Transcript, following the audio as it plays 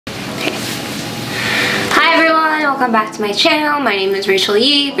welcome back to my channel. My name is Rachel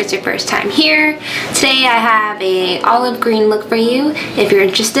Yee. If it's your first time here, today I have a olive green look for you. If you're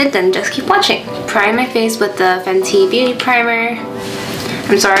interested, then just keep watching. Prime my face with the Fenty Beauty Primer.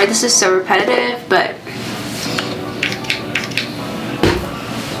 I'm sorry this is so repetitive, but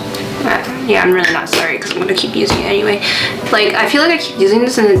yeah, I'm really not sorry because I'm gonna keep using it anyway. Like, I feel like I keep using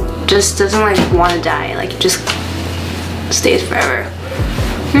this and it just doesn't like want to die. Like, it just stays forever.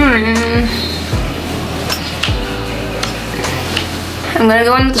 I'm gonna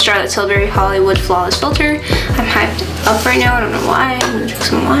go in with the Charlotte Tilbury Hollywood Flawless Filter. I'm hyped up right now. I don't know why. I'm gonna drink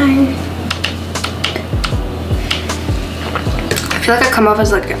some wine. I feel like I come off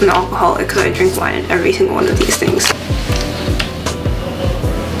as like an alcoholic because I drink wine in every single one of these things.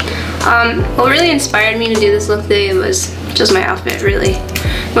 What really inspired me to do this look today was just my outfit, really.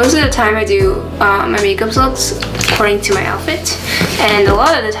 Most of the time I do my makeup looks according to my outfit, and a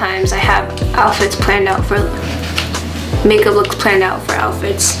lot of the times I have outfits planned out for makeup looks planned out for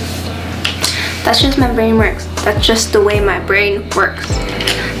outfits. That's just my brain works. That's just the way my brain works.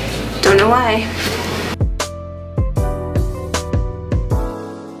 Don't know why.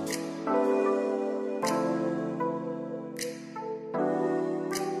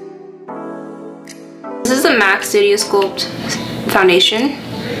 This is the MAC Studio Sculpt foundation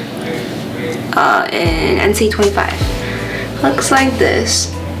in NC25. Looks like this.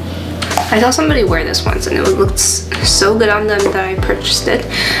 I saw somebody wear this once and it looked so good on them that I purchased it.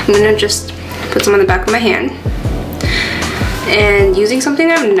 I'm gonna just put some on the back of my hand. And using something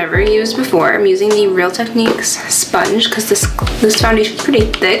I've never used before, I'm using the Real Techniques sponge because this foundation is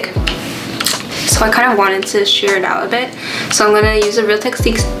pretty thick. So I kind of wanted to sheer it out a bit. So I'm gonna use a Real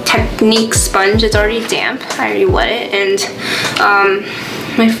Techniques sponge. It's already damp. I already wet it, and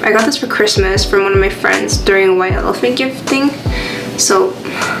I got this for Christmas from one of my friends during a white elephant gifting. So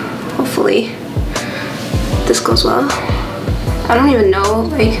hopefully this goes well. I don't even know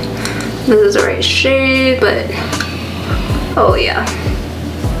like this is the right shade, but oh yeah.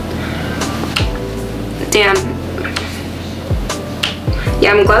 Damn.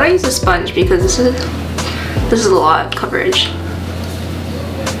 Yeah, I'm glad I used a sponge because this is a lot of coverage.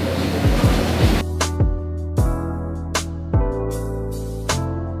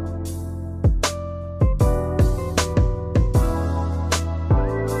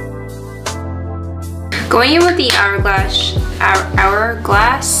 Going in with the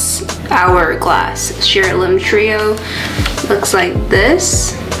Hourglass Sheer Limb Trio, looks like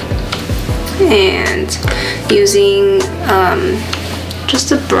this, and using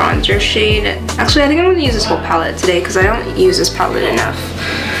just a bronzer shade. Actually, I think I'm going to use this whole palette today because I don't use this palette enough.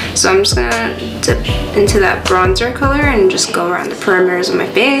 So I'm just going to dip into that bronzer color and just go around the perimeters of my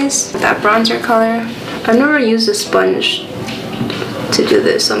face with that bronzer color. I've never used a sponge to do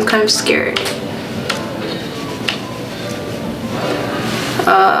this, so I'm kind of scared.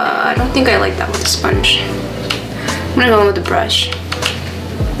 I don't think I like that with a sponge. I'm gonna go in with the brush.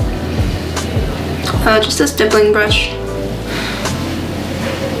 Just a stippling brush.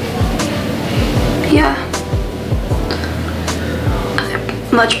 Yeah.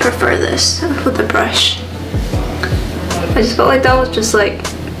 I much prefer this with the brush. I just felt like that was just like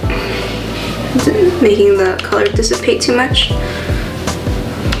making the color dissipate too much.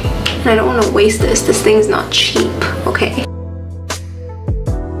 And I don't want to waste this. This thing's not cheap, okay?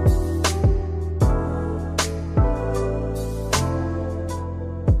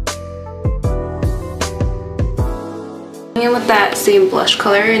 In with that same blush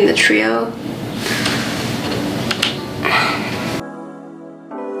color in the trio.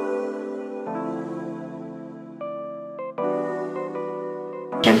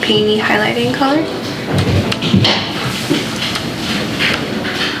 Champagne-y highlighting color.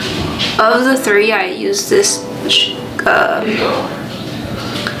 Of the three, I use this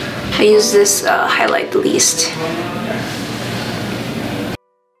highlight the least.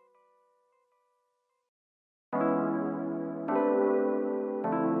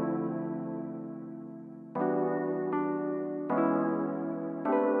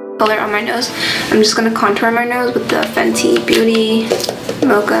 Color on my nose. I'm just gonna contour my nose with the Fenty Beauty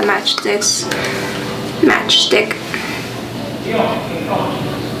Mocha Matchstick.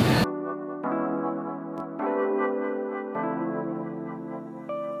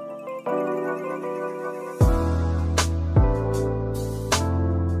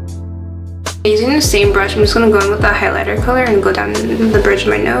 Using the same brush, I'm just gonna go in with the highlighter color and go down the bridge of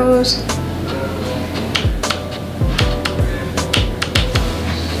my nose.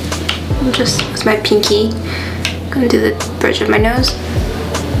 Just with my pinky, I'm gonna do the bridge of my nose.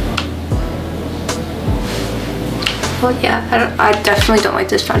 Well, yeah, I definitely don't like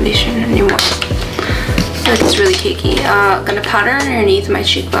this foundation anymore. feel like it's really cakey. Gonna powder underneath my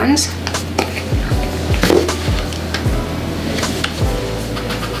cheekbones.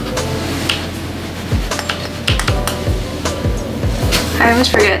 I always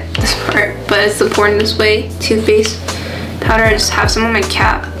forget this part, but it's the Born This Way toothpaste powder. I just have some on my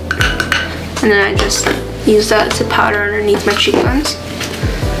cap, and then I just use that to powder underneath my cheekbones.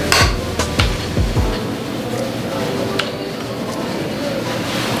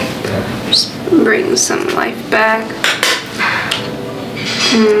 Just bring some life back,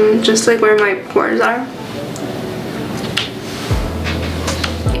 just like where my pores are.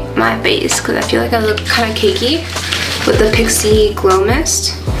 My face, because I feel like I look kind of cakey with the Pixie Glow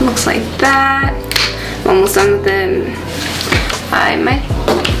Mist. It looks like that. I'm almost done with them. I might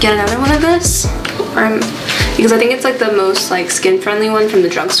get another one of this, because I think it's like the most like skin friendly one from the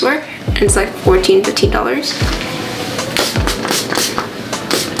drugstore, and it's like $15.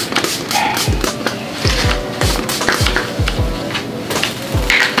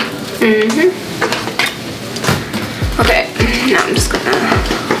 Okay, now I'm just gonna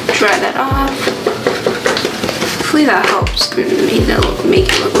dry that off. Hopefully that helps make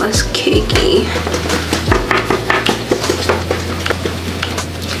it look less cakey.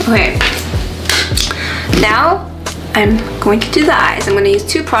 Okay, now I'm going to do the eyes. I'm going to use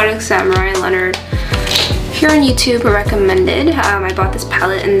two products that Mariah Leonard here on YouTube recommended. I bought this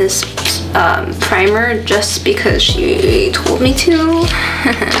palette and this primer just because she told me to.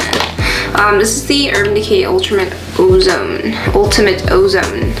 This is the Urban Decay Ultimate Ozone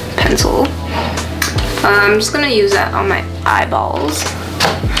pencil. I'm just gonna use that on my eyeballs.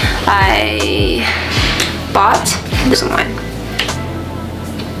 I bought this one.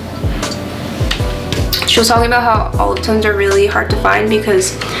 She was talking about how olive tones are really hard to find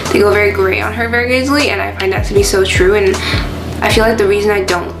because they go very gray on her very easily, and I find that to be so true. And I feel like the reason I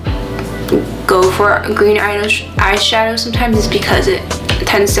don't go for a green eyeshadow sometimes is because it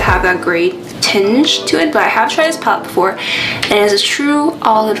tends to have that gray tinge to it. But I have tried this palette before, and it is a true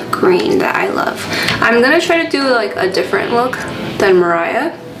olive green that I love. I'm gonna try to do like a different look than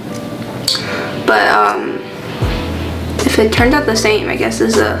Mariah, but if it turned out the same, I guess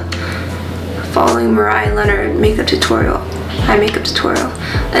this is a following Mariah Leonard makeup tutorial, eye makeup tutorial.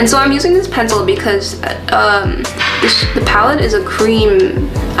 And so I'm using this pencil because the palette is a cream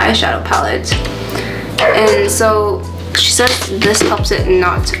eyeshadow palette, and so she says this helps it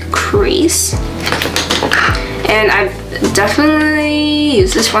not crease. And I've definitely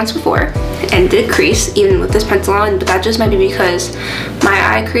used this once before and did crease even with this pencil on, but that just might be because my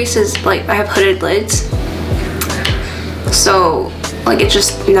eye crease is like, I have hooded lids, so like it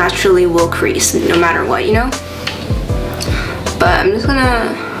just naturally will crease no matter what, you know? But I'm just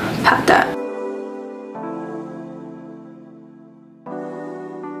gonna pat that.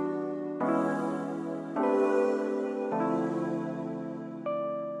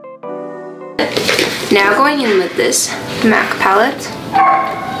 Now going in with this MAC palette.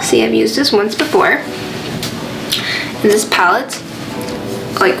 See, I've used this once before. And this palette,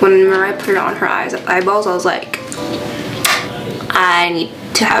 like when Mariah put it on her eyeballs, I was like, I need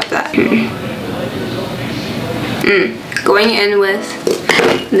to have that. Going in with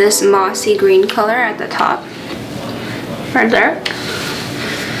this mossy green color at the top. Right there.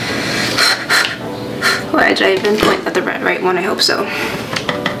 Why did I even point at the right one? I hope so.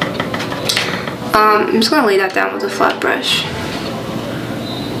 I'm just gonna lay that down with a flat brush.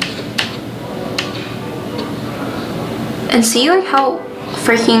 And see like how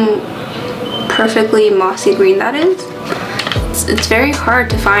freaking perfectly mossy green that is? It's very hard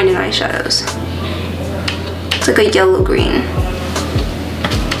to find in eyeshadows. It's like a yellow green.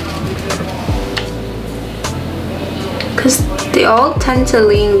 Because they all tend to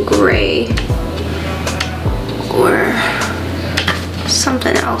lean gray or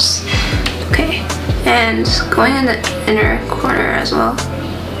something else. Okay, and going in the inner corner as well.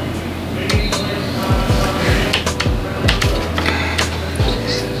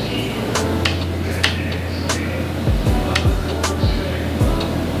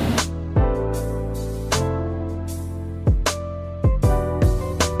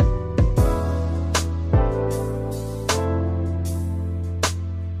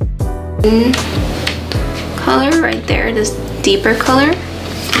 Color right there, this deeper color.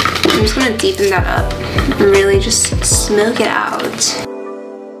 I'm just gonna deepen that up and really just smoke it out.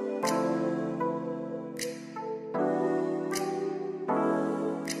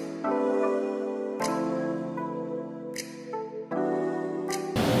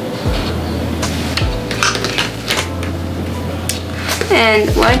 And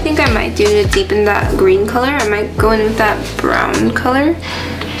what I think I might do to deepen that green color, I might go in with that brown color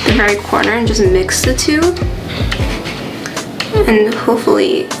the very corner and just mix the two. And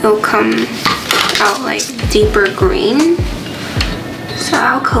hopefully it'll come out like deeper green. Is that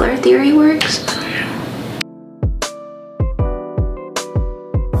how color theory works?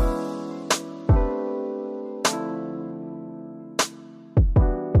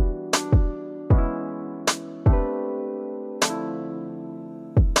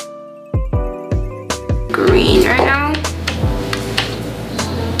 Green right now.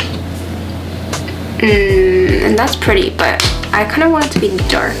 And that's pretty, but I kind of want it to be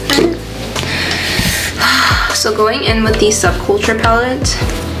darker. So going in with the Subculture palette,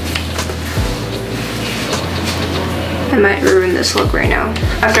 I might ruin this look right now.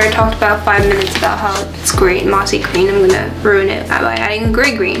 After I talked about 5 minutes about how it's great mossy green, I'm gonna ruin it by adding a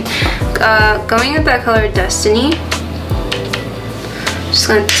gray green. Going with that color Destiny, just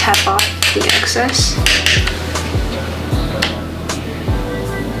gonna tap off the excess.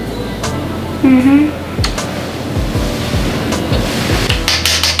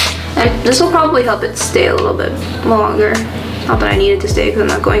 And this will probably help it stay a little bit longer. Not that I need it to stay because I'm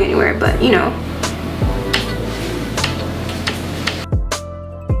not going anywhere, but you know.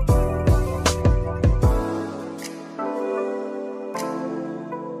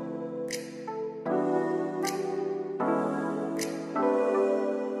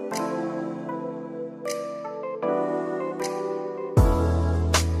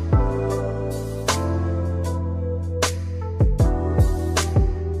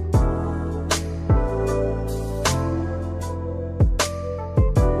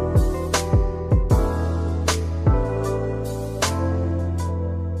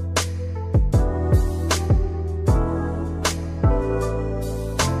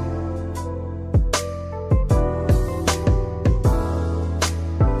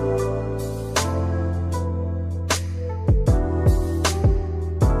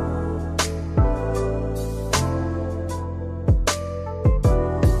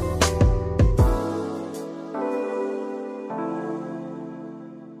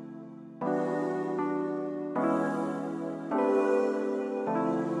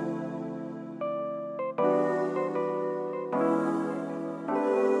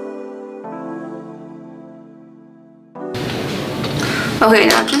 Okay,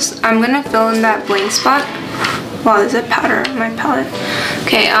 now I'm gonna fill in that blank spot. Wow, there's a powder on my palette.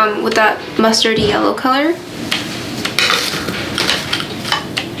 Okay, with that mustardy yellow color.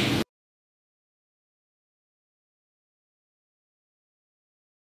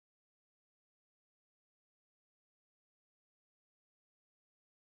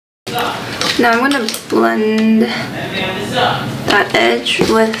 Now I'm gonna blend that edge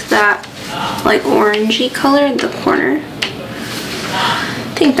with that like orangey color in the corner.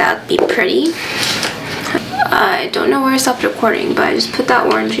 I think that'd be pretty. I don't know where I stopped recording, but I just put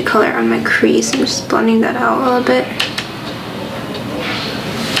that orangey color on my crease. I'm just blending that out a little bit.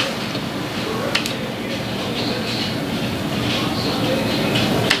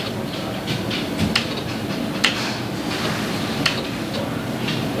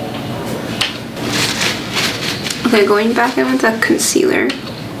 Okay, going back in with that concealer. I'm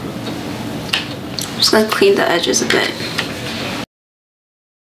just gonna clean the edges a bit.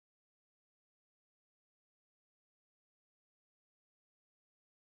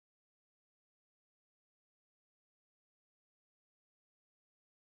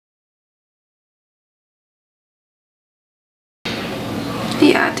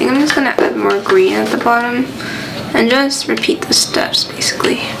 Yeah, I think I'm just gonna add more green at the bottom and just repeat the steps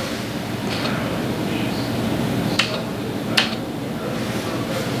basically.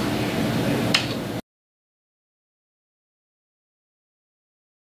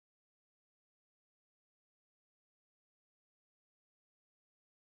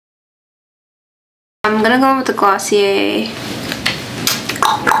 I'm gonna go with the Glossier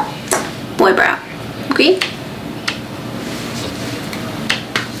Boy Brow. Okay?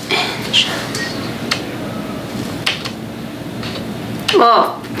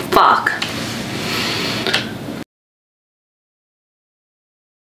 Oh, fuck.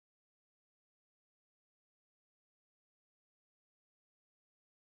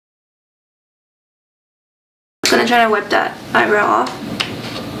 I'm gonna try to wipe that eyebrow off.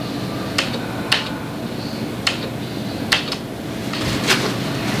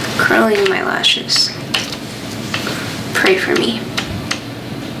 Curling my lashes. Pray for me.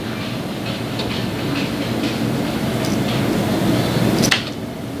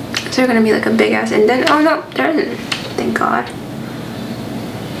 Is there gonna be like a big ass indent? Oh no, there isn't. Thank God.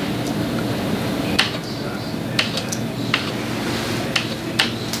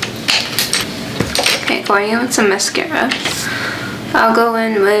 Okay, going in with some mascara. I'll go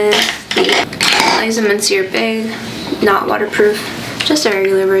in with the Lazy Mincere Big, not waterproof, just a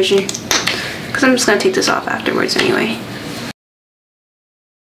regular version, because I'm just going to take this off afterwards anyway.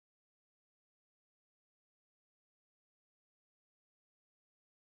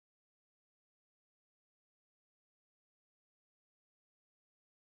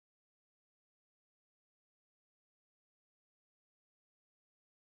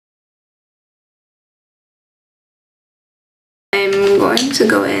 I'm going to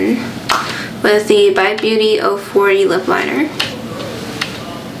go in with the by Beauty 040 lip liner.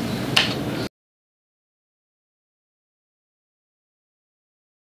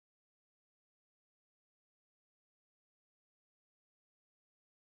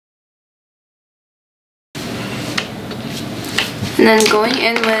 And then going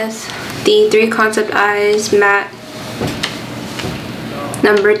in with the 3 Concept Eyes Matte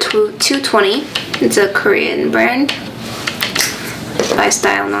number 220. It's a Korean brand by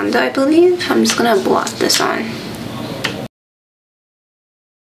Style Nando, I believe. I'm just gonna blot this on.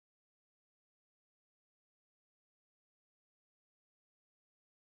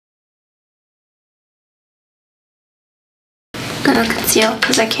 Gonna conceal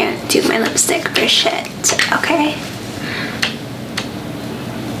because I can't do my lipstick for shit. Okay.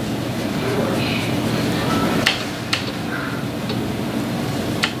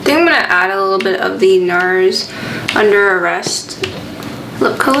 I think I'm gonna add a little bit of the NARS Under Arrest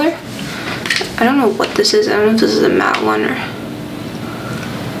lip color. I don't know what this is. I don't know if this is a matte one or...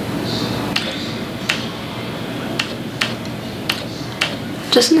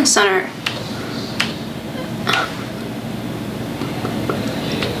 just in the center.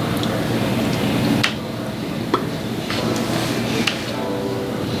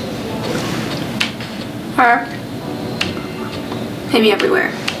 Or maybe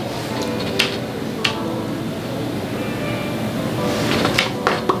everywhere.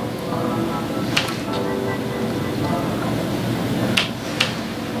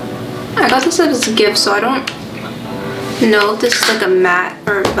 I got this as a gift, so I don't know if this is like a matte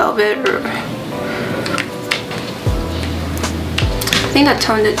or velvet or... I think I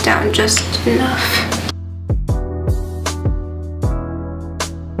toned it down just enough.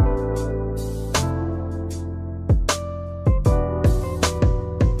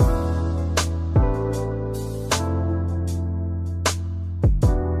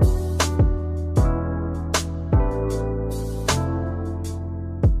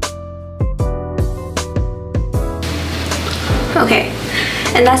 Okay,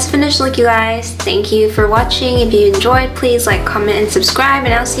 and that's the finished look, you guys. Thank you for watching. If you enjoyed, please like, comment, and subscribe,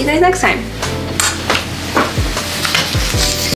 and I'll see you guys next time.